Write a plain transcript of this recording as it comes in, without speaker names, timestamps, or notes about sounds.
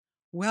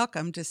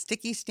Welcome to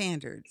Sticky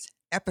Standards,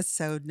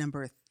 episode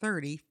number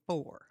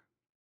 34.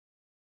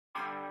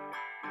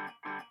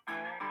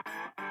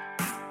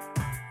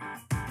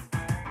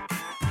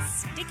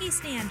 Sticky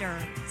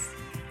Standards.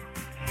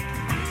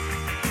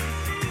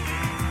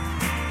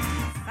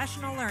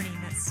 Professional learning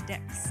that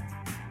sticks.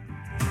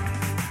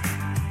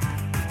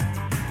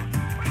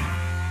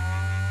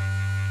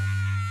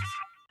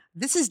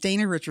 This is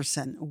Dana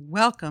Richardson.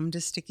 Welcome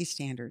to Sticky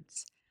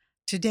Standards.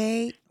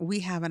 Today, we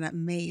have an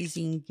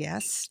amazing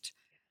guest.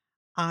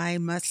 I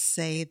must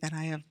say that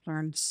I have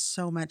learned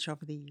so much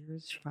over the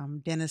years from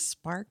Dennis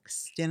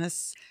Sparks.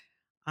 Dennis,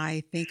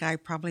 I think I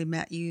probably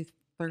met you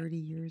 30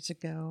 years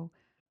ago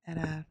at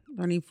a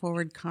Learning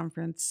Forward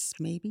conference,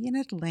 maybe in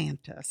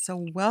Atlanta.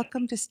 So,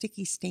 welcome to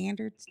Sticky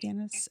Standards,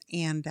 Dennis.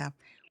 And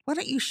why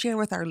don't you share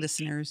with our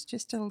listeners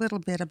just a little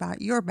bit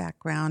about your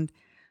background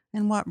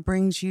and what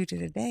brings you to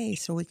today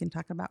so we can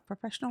talk about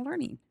professional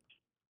learning?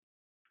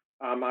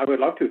 I would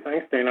love to.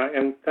 Thanks, Dana.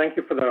 And thank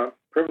you for the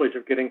privilege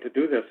of getting to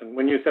do this. And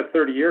when you said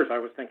 30 years, I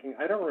was thinking,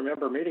 I don't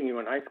remember meeting you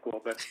in high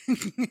school, but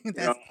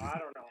That's, I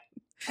don't know.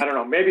 I don't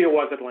know. Maybe it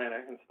was Atlanta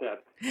instead.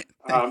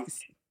 Um, thanks.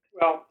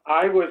 well,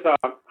 I was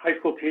a high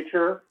school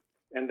teacher,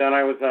 and then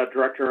I was a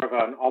director of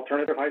an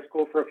alternative high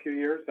school for a few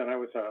years. Then I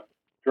was a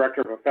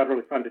director of a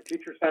federally funded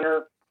teacher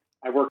center.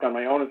 I worked on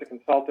my own as a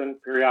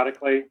consultant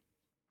periodically.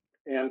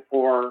 And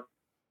for,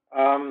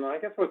 I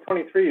guess it was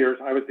 23 years,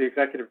 I was the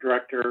executive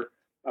director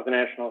of the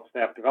National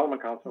Staff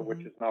Development Council,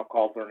 which is now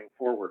called Learning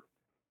Forward.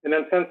 And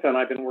then since then,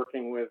 I've been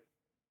working with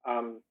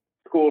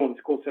school and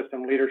school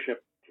system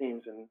leadership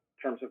teams in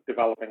terms of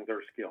developing their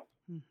skills.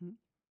 hmm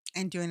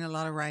And doing a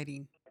lot of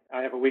writing.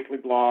 I have a weekly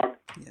blog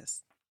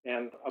Yes.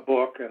 and a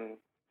book and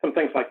some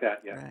things like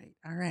that. Yeah. Right.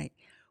 All right.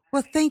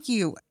 Well, thank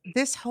you.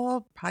 This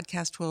whole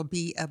podcast will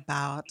be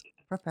about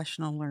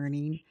professional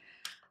learning.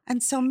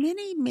 And so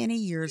many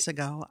years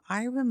ago,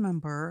 I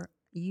remember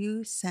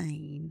you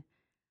saying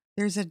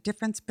there's a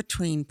difference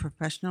between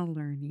professional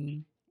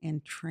learning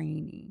and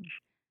training.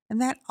 And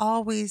that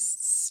always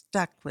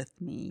stuck with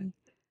me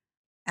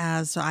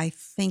as I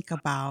think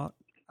about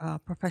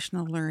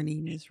professional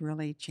learning is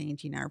really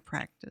changing our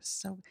practice.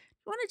 So, do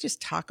you want to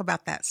just talk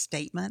about that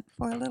statement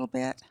for a little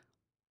bit?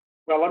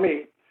 Well, let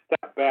me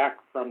step back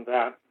from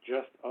that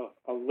just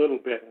a little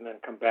bit and then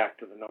come back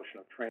to the notion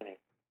of training.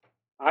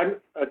 An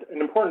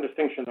important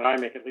distinction that I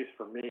make, at least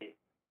for me,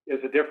 is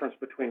the difference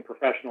between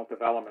professional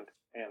development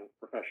and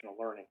professional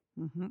learning.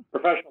 hmm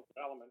Professional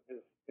development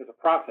is a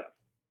process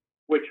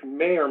which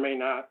may or may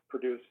not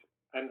produce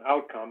an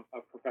outcome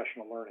of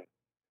professional learning.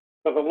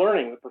 So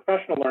the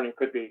professional learning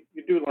could be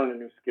you do learn a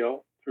new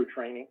skill through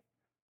training.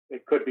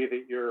 It could be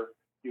that you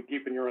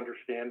deepen your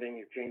understanding,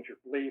 you change your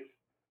beliefs,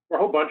 or a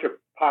whole bunch of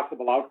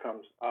possible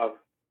outcomes of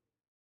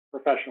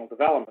professional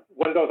development.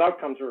 When those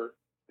outcomes are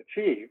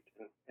achieved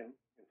and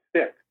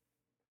stick,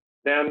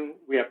 then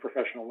we have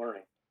professional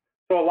learning.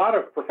 So a lot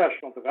of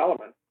professional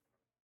development,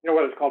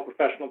 whether it's called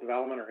professional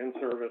development or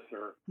in-service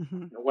or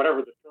hmm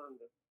whatever the term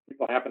that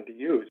people happen to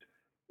use,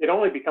 it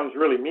only becomes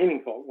really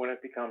meaningful when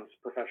it becomes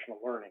professional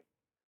learning.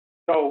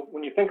 So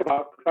when you think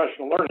about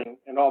professional learning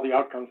and all the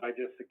outcomes I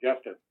just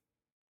suggested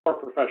for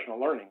professional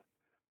learning,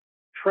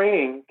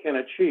 training can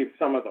achieve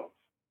some of those.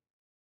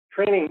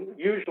 Training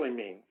usually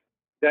means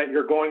that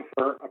you're going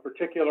for a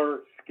particular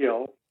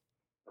skill,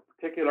 a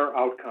particular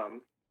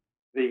outcome.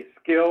 The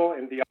skill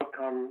and the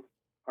outcome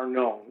are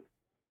known,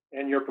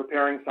 and you're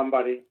preparing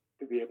somebody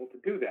to be able to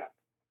do that.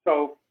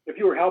 So if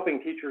you were helping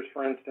teachers,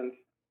 for instance,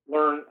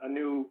 learn a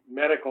new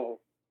medical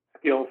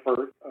skill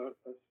for a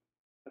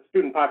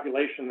student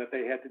population that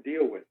they had to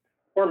deal with,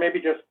 or maybe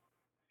just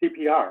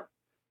CPR,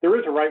 there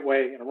is a right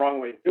way and a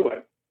wrong way to do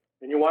it,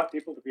 and you want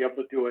people to be able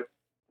to do it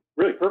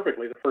really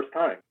perfectly the first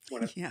time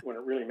when Yeah. when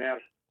it really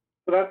matters.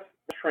 So that's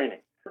training.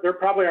 There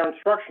probably are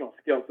instructional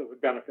skills that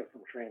would benefit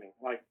from training,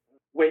 like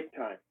wait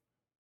time.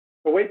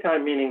 So wait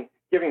time meaning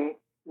giving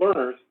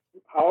learners,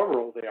 however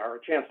old they are,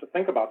 a chance to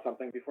think about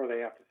something before they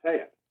have to say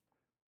it.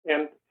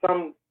 And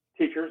some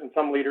teachers and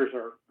some leaders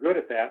are good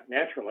at that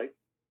naturally,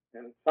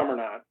 and some are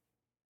not.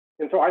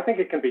 And so I think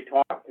it can be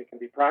taught, it can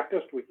be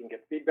practiced, we can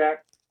get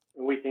feedback,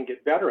 and we can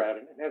get better at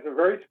it. It has a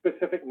very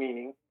specific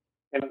meaning,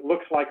 and it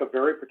looks like a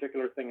very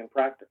particular thing in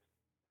practice.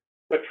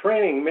 But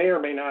training may or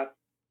may not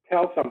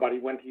tell somebody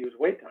when to use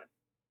wait time.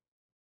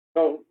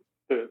 So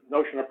the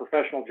notion of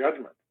professional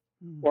judgment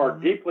or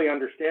hmm deeply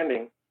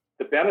understanding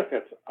the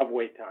benefits of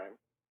wait time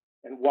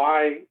and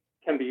why it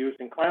can be used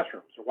in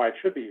classrooms or why it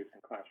should be used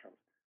in classrooms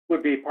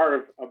would be part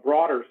of a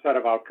broader set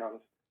of outcomes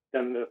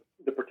than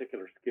the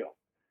particular skill.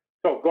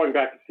 So going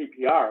back to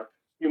CPR,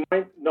 you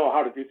might know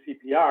how to do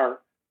CPR,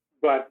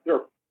 but there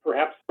are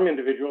perhaps some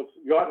individuals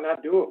you ought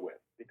not do it with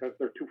because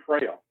they're too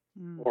frail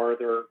or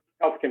their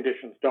health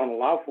conditions don't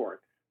allow for it.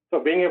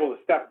 So being able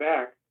to step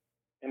back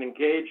and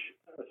engage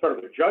a sort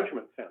of a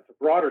judgment sense, a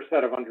broader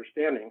set of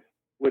understandings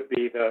would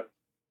be the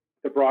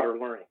broader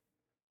learning.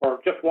 Or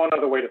just one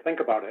other way to think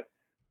about it,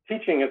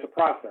 teaching is a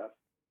process,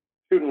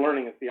 student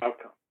learning is the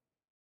outcome.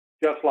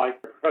 Just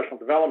like professional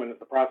development is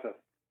the process,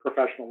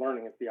 professional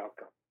learning is the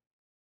outcome.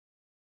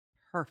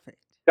 Perfect.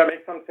 that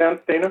make some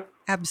sense, Dana?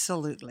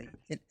 Absolutely.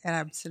 It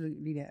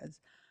absolutely does.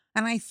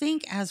 And I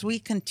think as we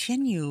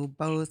continue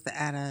both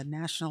at a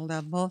national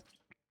level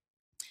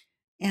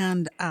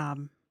and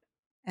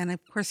and of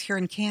course here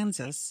in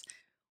Kansas,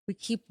 we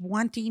keep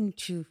wanting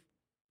to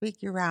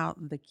figure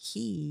out the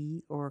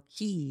key or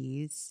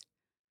keys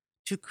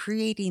to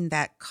creating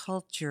that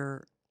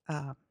culture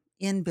uh,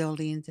 in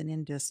buildings and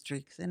in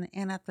districts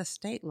and at the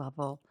state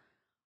level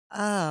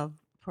of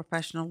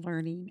professional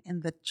learning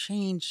and the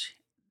change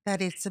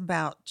that it's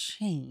about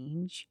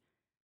change.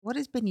 What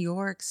has been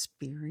your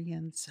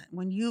experience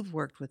when you've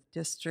worked with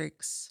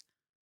districts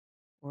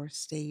or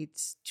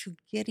states to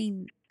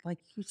getting, like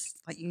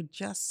you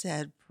just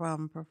said,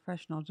 from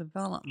professional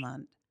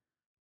development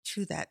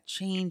to that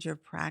change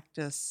of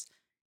practice,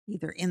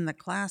 either in the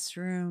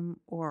classroom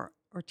or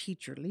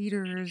teacher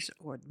leaders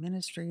or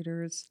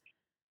administrators?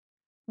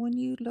 When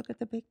you look at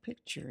the big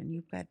picture and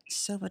you've got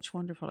so much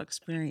wonderful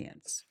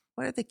experience,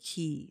 what are the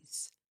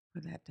keys for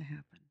that to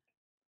happen?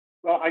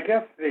 Well, I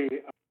guess the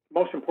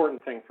most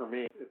important thing for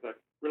me is that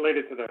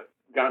related to the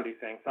Gandhi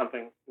saying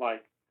something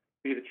like,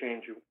 be the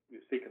change you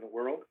seek in the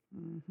world.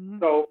 Mm-hmm.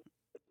 So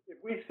if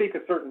we seek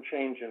a certain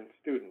change in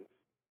students,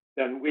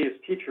 then we as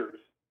teachers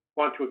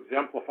want to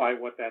exemplify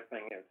what that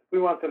thing is. If we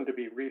want them to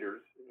be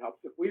readers, it helps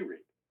if we read.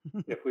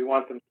 If we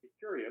want them to be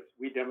curious,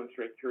 we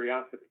demonstrate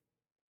curiosity.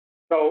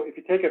 So if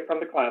you take it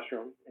from the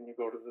classroom and you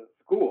go to the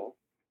school,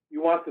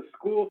 you want the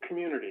school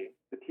community,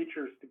 the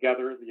teachers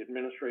together, the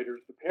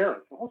administrators, the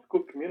parents, the whole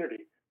school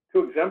community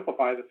to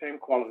exemplify the same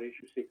qualities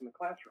you seek in the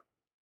classroom.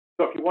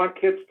 So if you want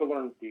kids to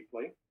learn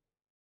deeply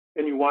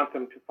and you want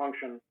them to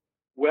function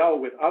well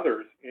with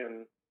others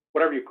in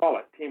whatever you call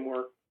it,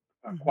 teamwork,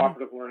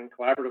 cooperative learning,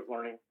 collaborative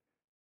learning,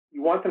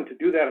 you want them to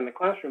do that in the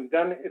classroom,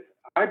 then it's,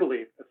 I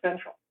believe,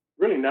 essential,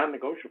 really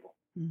non-negotiable,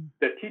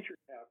 that teachers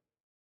have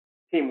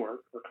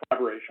teamwork or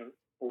collaboration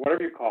or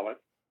whatever you call it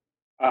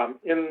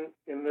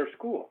in their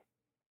school,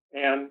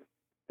 and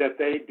that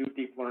they do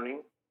deep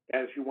learning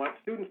as you want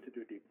students to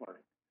do deep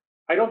learning.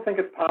 I don't think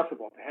it's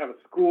possible to have a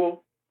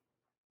school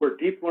where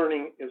deep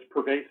learning is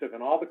pervasive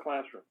in all the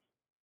classrooms,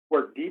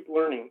 where deep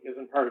learning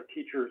isn't part of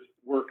teachers'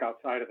 work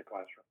outside of the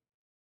classroom.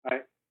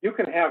 Right? You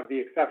can have the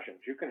exceptions.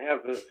 You can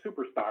have the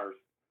superstars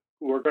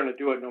who are going to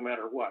do it no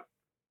matter what.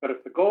 But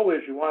if the goal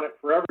is you want it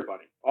for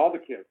everybody, all the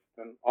kids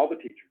and all the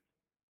teachers,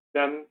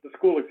 then the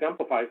school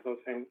exemplifies those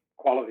same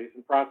qualities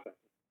and processes.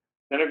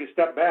 Then if you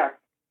step back,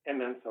 and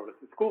then so does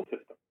the school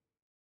system.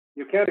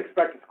 You can't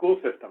expect a school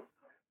system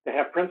to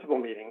have principal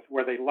meetings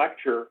where they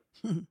lecture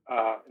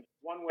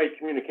one-way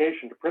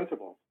communication to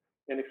principals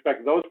and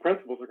expect those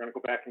principals are going to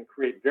go back and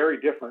create very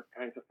different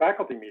kinds of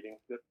faculty meetings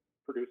that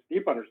produce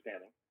deep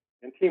understanding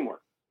and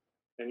teamwork.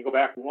 Then you go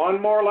back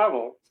one more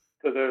level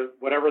to the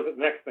whatever the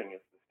next thing is,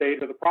 the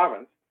state or the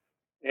province,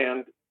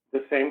 and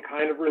the same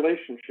kind of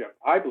relationship.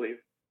 I believe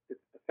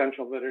it's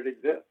essential that it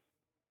exists.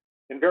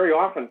 And very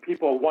often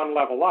people one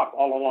level up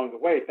all along the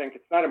way think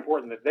it's not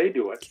important that they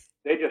do it.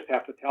 They just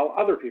have to tell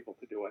other people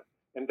to do it,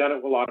 and then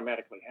it will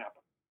automatically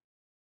happen.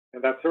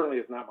 And that certainly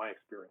is not my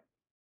experience.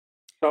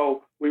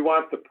 So we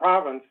want the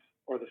province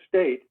or the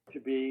state to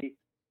be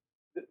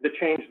the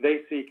change they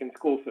seek in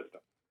school system.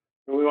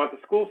 And we want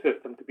the school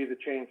system to be the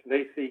change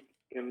they seek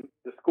in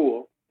the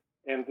school,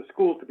 and the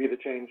school to be the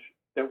change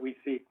that we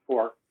seek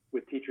for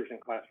with teachers in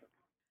classrooms.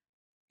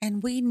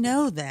 And we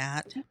know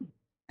that,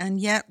 and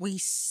yet we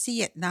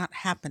see it not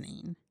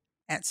happening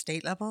at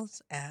state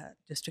levels, at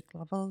district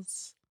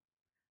levels.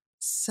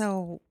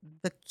 So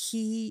the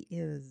key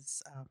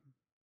is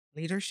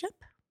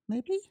leadership,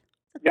 maybe?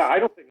 Yeah, I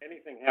don't think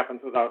anything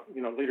happens without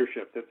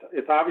leadership.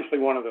 It's obviously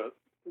one of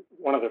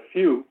the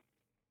few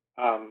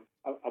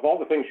of all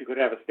the things you could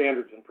have as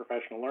standards in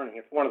professional learning.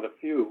 It's one of the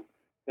few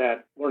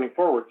that Learning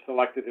Forward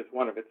selected as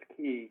one of its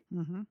key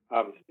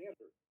standards.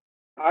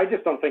 I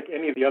just don't think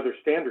any of the other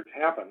standards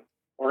happen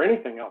or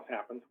anything else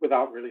happens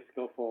without really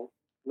skillful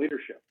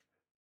leadership.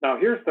 Now,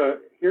 here's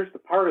the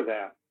part of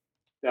that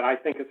I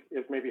think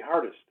is maybe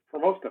hardest for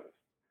most of us.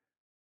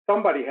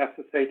 Somebody has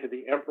to say to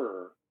the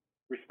emperor,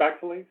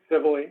 respectfully,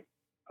 civilly,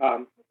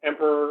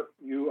 Emperor,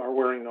 you are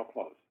wearing no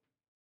clothes.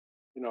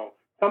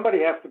 Somebody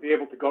has to be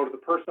able to go to the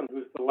person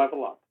who's the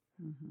level up,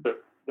 the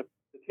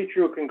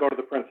teacher who can go to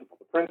the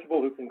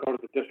principal who can go to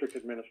the district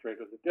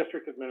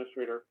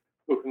administrator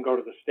who can go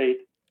to the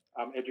state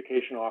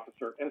education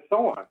officer, and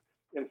so on,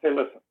 and say,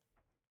 listen,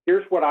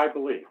 here's what I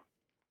believe,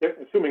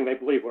 assuming they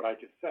believe what I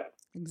just said.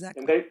 Exactly.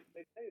 And they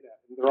say that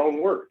in their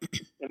own words.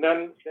 And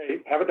then they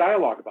have a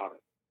dialogue about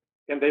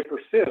it. And they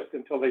persist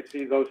until they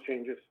see those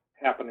changes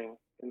happening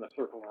in the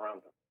circle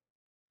around them.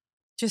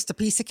 Just a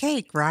piece of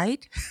cake,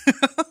 right?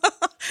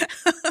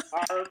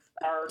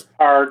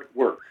 Hard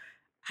work.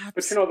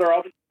 Absolutely. But there are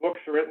all these books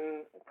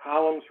written,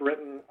 columns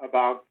written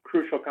about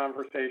crucial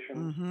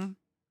conversations,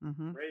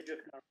 courageous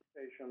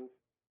conversations.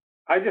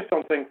 I just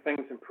don't think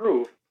things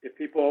improve if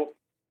people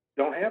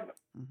don't have them.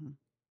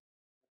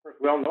 Of course,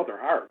 we all know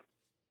they're hard.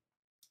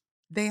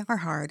 They are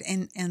hard,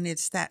 and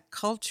it's that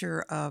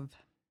culture of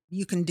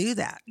you can do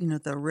that.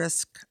 The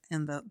risk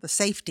and the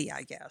safety,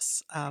 I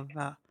guess, of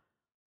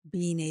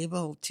being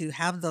able to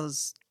have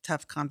those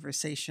tough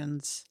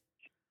conversations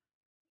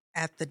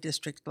at the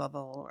district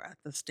level or at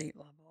the state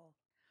level.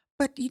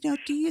 But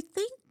do you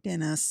think,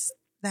 Dennis,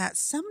 that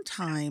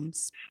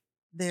sometimes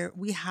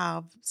we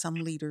have some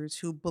leaders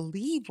who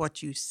believe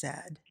what you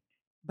said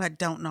but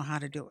don't know how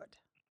to do it?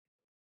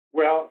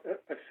 Well,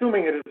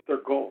 assuming it is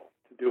their goal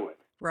to do it,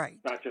 Right.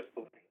 not just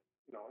believe.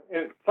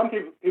 And some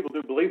people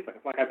do believe things.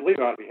 Like I believe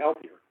it ought to be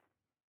healthier,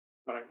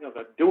 but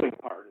the doing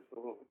part is a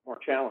little more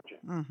challenging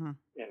Mm-hmm.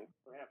 and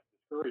perhaps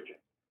discouraging.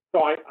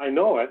 So I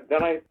know it.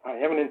 Then I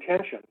have an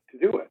intention to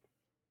do it.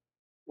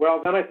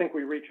 Well, then I think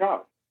we reach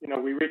out.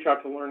 We reach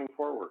out to Learning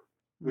Forward.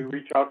 We Mm-hmm.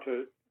 reach out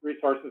to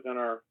resources in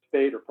our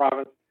state or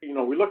province.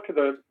 We look to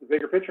the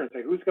bigger picture and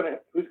say, who's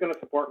going to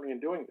support me in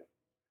doing this?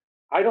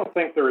 I don't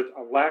think there is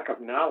a lack of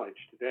knowledge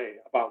today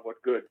about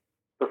what good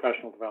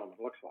professional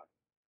development looks like.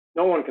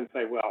 No one can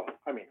say, well,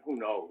 who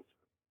knows?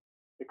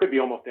 It could be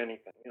almost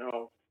anything.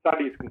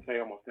 Studies can say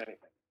almost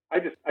anything.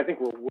 I think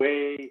we're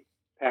way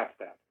past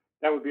that.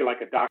 That would be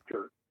like a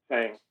doctor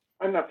saying,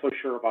 I'm not so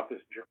sure about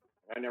this germ.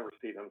 I never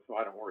see them, so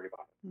I don't worry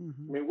about it.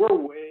 Mm-hmm. We're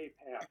way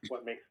past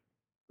what makes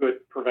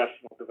good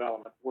professional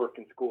development work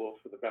in schools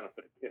for the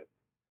benefit of kids.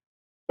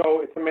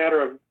 So it's a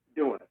matter of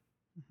doing it.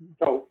 Mm-hmm.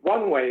 So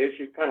one way is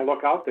you kind of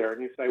look out there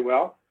and you say,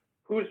 well,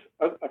 who's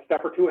a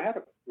step or two ahead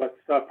of us? Let's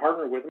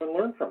partner with them and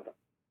learn from them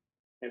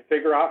and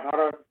figure out how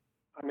to.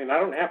 I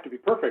don't have to be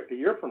perfect a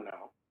year from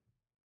now,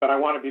 but I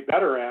want to be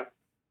better at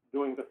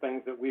doing the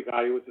things that we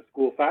value as a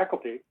school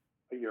faculty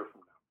a year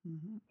from now.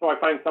 Mm-hmm. So I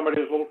find somebody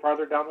who's a little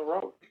farther down the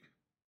road.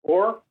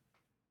 Or,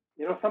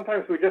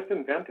 sometimes we just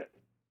invent it.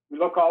 We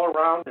look all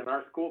around in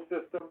our school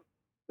system,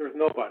 there's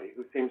nobody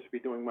who seems to be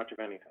doing much of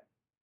anything.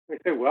 We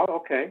say, well,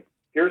 okay,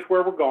 here's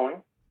where we're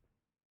going.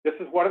 This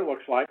is what it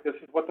looks like. This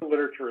is what the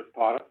literature has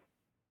taught us.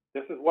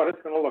 This is what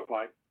it's going to look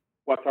like.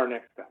 What's our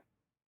next step?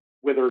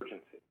 With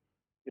urgency.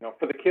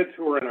 For the kids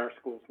who are in our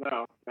schools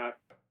now, not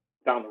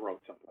down the road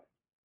someplace.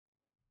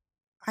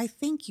 I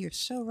think you're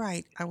so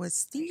right. I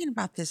was thinking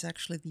about this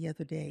actually the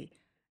other day.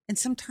 And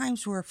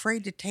sometimes we're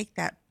afraid to take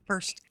that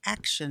first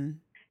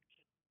action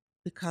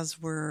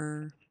because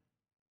we've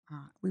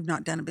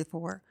not done it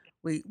before.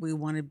 We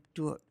want to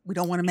do it. We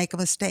don't want to make a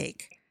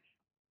mistake.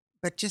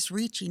 But just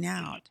reaching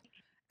out.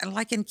 And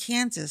like in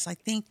Kansas, I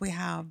think we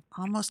have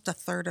almost a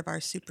third of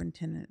our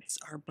superintendents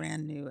are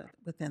brand new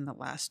within the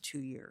last 2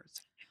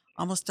 years.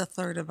 Almost a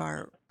third of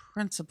our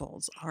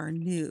principals are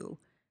new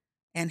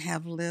and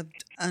have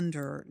lived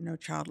under No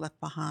Child Left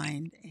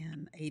Behind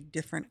and a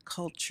different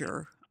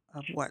culture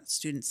of what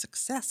student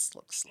success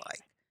looks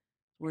like.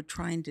 We're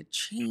trying to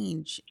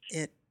change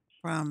it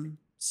from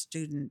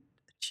student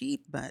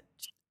achievement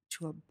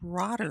to a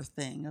broader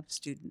thing of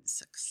student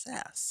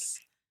success,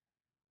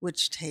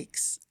 which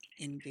takes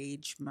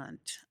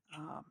engagement,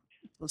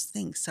 those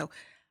things. So,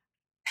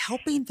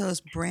 helping those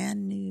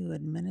brand new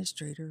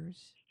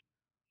administrators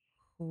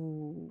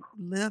who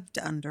lived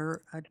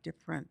under a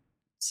different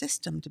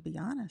system, to be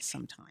honest,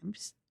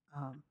 sometimes,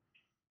 um,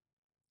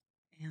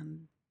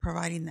 and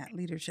providing that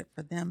leadership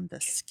for them, the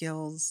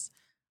skills.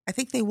 I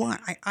think they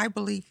want. I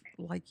believe,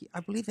 I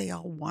believe they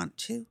all want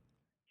to,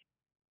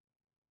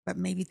 but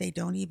maybe they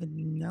don't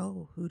even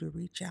know who to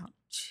reach out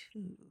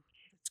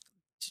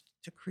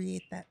to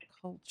create that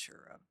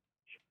culture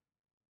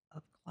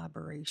of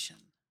collaboration.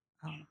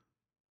 Um,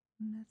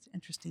 that's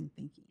interesting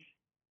thinking.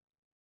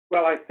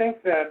 Well, I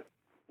think that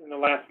in the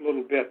last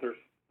little bit,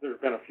 there's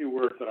been a few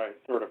words that I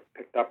sort of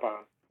picked up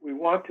on. We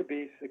want to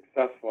be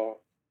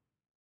successful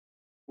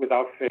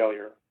without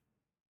failure.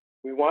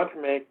 We want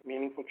to make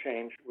meaningful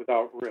change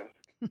without risk.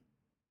 We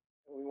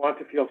want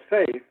to feel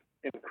safe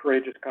in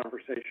courageous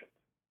conversations.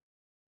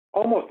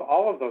 Almost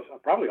all of those,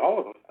 probably all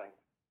of those things,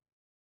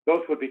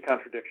 those would be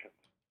contradictions.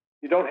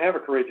 You don't have a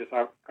courageous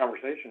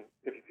conversation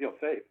if you feel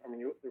safe.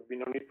 There would be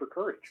no need for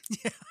courage.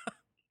 Yeah.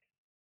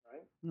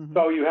 Right? Mm-hmm.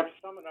 So you have to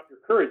summon up your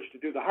courage to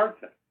do the hard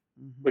thing,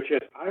 Mm-hmm. which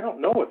is, I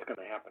don't know what's going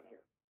to happen here.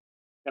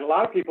 And a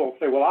lot of people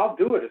say, well, I'll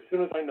do it as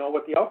soon as I know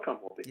what the outcome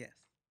will be. Yes.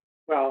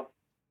 Well,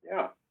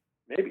 yeah,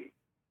 maybe,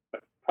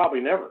 but probably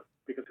never,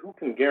 because who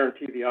can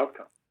guarantee the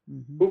outcome?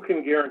 Mm-hmm. Who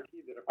can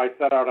guarantee that if I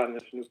set out on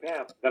this new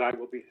path, that I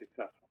will be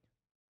successful,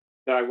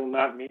 that I will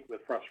not meet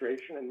with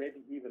frustration and maybe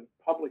even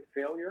public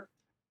failure?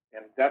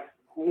 And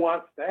who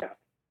wants that?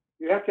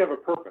 You have to have a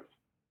purpose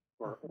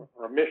or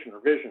a mission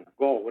or vision or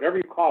goal, whatever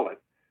you call it,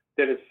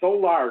 that is so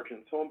large and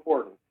so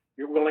important,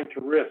 you're willing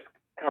to risk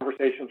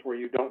conversations where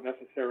you don't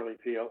necessarily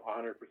feel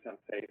 100%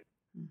 safe,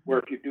 Mm-hmm. where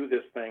if you do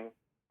this thing,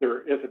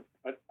 there is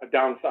a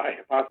downside,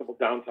 a possible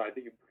downside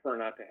that you prefer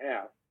not to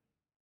have.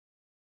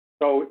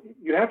 So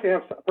you have to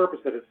have a purpose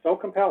that is so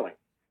compelling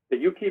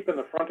that you keep in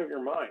the front of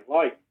your mind,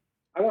 like,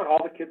 I want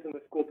all the kids in the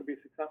school to be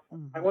successful.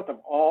 Mm-hmm. I want them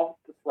all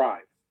to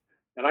thrive.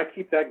 And I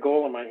keep that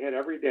goal in my head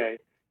every day,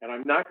 and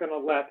I'm not going to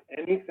let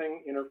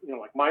anything,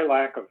 like my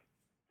lack of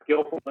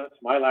skillfulness,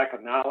 my lack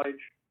of knowledge,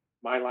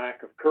 my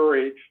lack of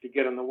courage to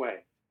get in the way.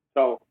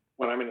 So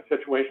when I'm in a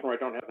situation where I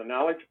don't have the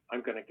knowledge,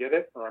 I'm going to get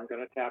it or I'm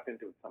going to tap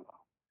into it somehow.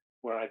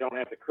 When I don't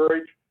have the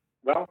courage,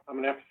 well, I'm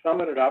going to have to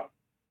summon it up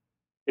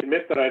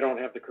admit that I don't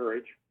have the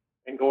courage,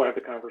 and go have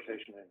the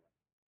conversation anyway.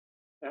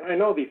 And I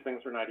know these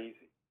things are not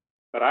easy,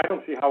 but I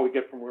don't see how we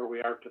get from where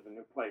we are to the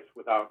new place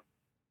without,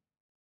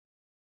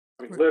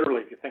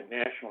 literally, if you think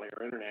nationally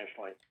or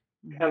internationally,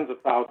 tens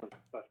of thousands of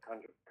such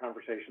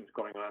conversations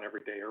going on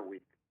every day or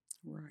week.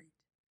 Right.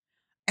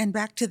 And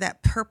back to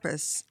that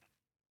purpose,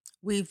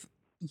 we've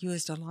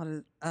used a lot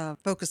of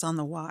focus on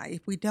the why.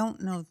 If we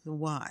don't know the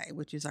why,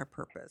 which is our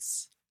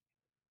purpose,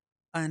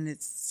 and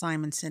it's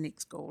Simon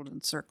Sinek's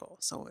golden circle.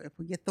 So if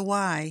we get the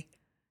why,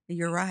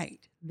 you're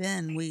right,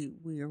 then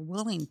we are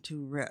willing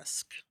to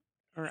risk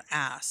or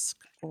ask,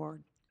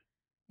 and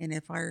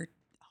if our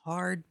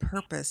hard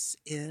purpose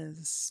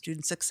is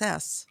student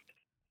success,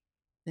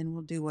 then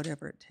we'll do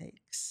whatever it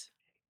takes.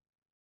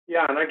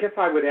 Yeah, and I guess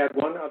I would add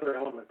one other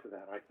element to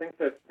that. I think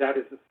that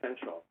is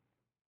essential,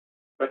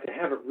 but to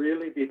have it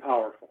really be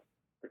powerful,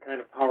 the kind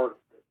of power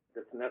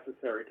that's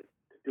necessary to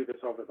do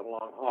this over the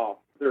long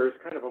haul, there is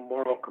kind of a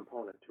moral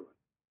component to it.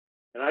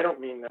 And I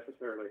don't mean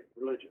necessarily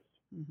religious,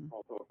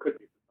 although it could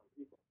be for some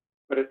people,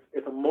 but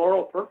it's a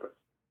moral purpose.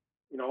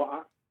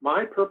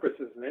 My purpose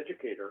as an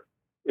educator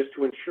is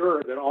to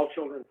ensure that all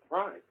children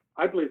thrive.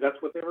 I believe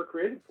that's what they were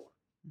created for.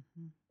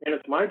 And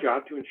it's my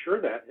job to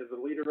ensure that as a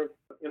leader of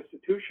an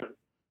institution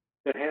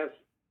that has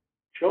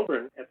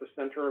children at the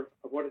center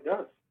of what it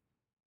does.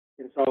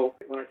 And so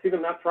when I see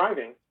them not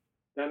thriving,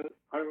 then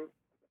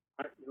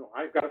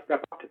I've got to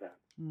step up to that.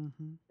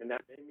 And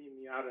that may mean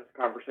the honest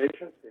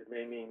conversations. It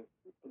may mean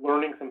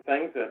learning some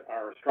things that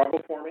are a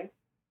struggle for me,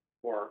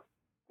 or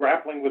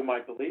grappling with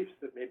my beliefs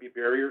that may be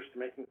barriers to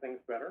making things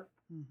better.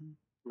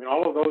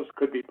 All of those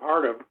could be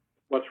part of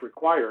what's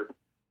required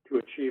to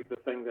achieve the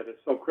thing that is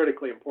so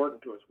critically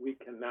important to us. We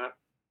cannot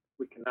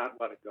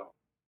let it go.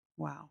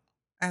 Wow,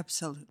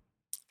 absolutely.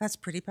 That's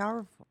pretty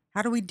powerful.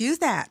 How do we do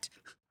that?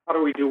 How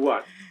do we do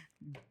what?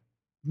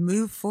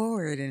 Move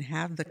forward and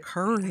have the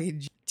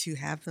courage to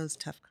have those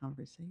tough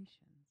conversations.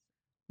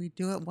 We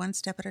do it one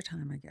step at a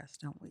time, I guess,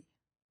 don't we?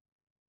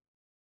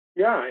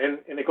 Yeah, and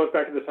it goes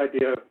back to this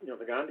idea of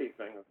the Gandhi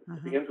thing.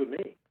 It begins with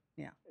me.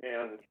 Yeah.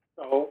 And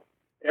so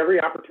every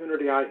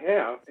opportunity I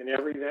have in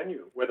every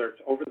venue, whether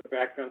it's over the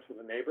back fence with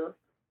a neighbor,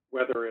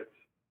 whether it's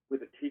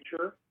with a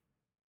teacher,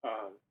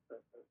 a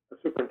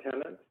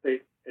superintendent, a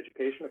state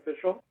education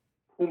official,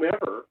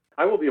 whomever,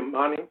 I will be a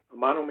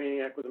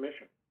monomaniac with a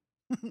mission.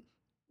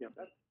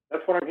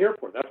 That's what I'm here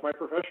for. That's my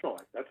professional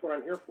life. That's what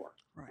I'm here for.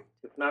 Right.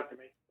 It's not to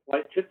make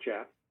light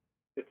chit-chat.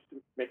 It's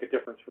to make a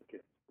difference for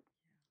kids.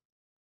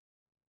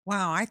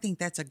 Wow, I think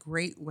that's a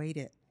great way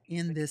to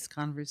end this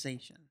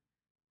conversation.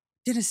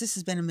 Dennis, this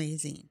has been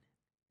amazing.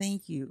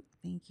 Thank you.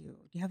 Thank you.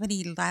 Do you have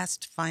any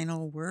last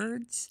final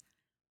words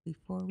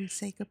before we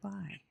say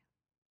goodbye?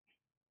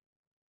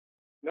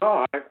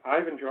 No,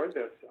 I've enjoyed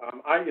this.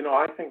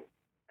 I think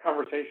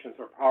conversations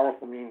are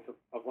powerful means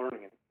of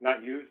learning, and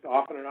not used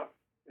often enough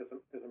as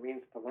a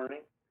means to learning.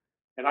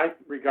 And I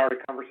regard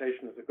a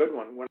conversation as a good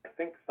one when I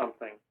think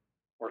something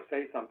or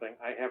say something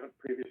I haven't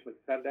previously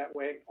said that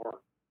way or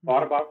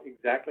thought about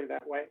exactly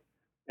that way.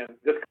 And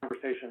this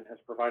conversation has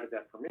provided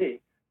that for me,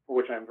 for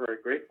which I'm very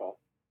grateful.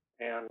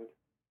 And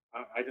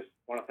I just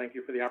want to thank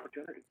you for the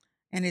opportunity.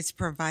 And it's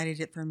provided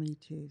it for me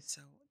too.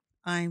 So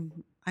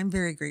I'm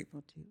very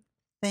grateful too.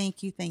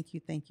 Thank you, thank you,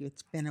 thank you.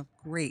 It's been a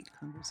great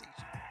conversation.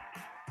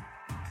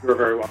 You're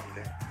very welcome,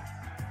 Dan.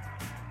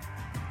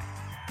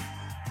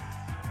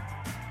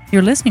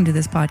 You're listening to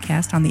this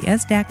podcast on the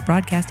SDAC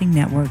Broadcasting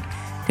Network.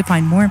 To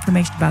find more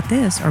information about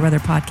this or other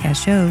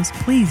podcast shows,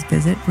 please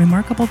visit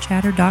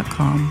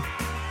remarkablechatter.com.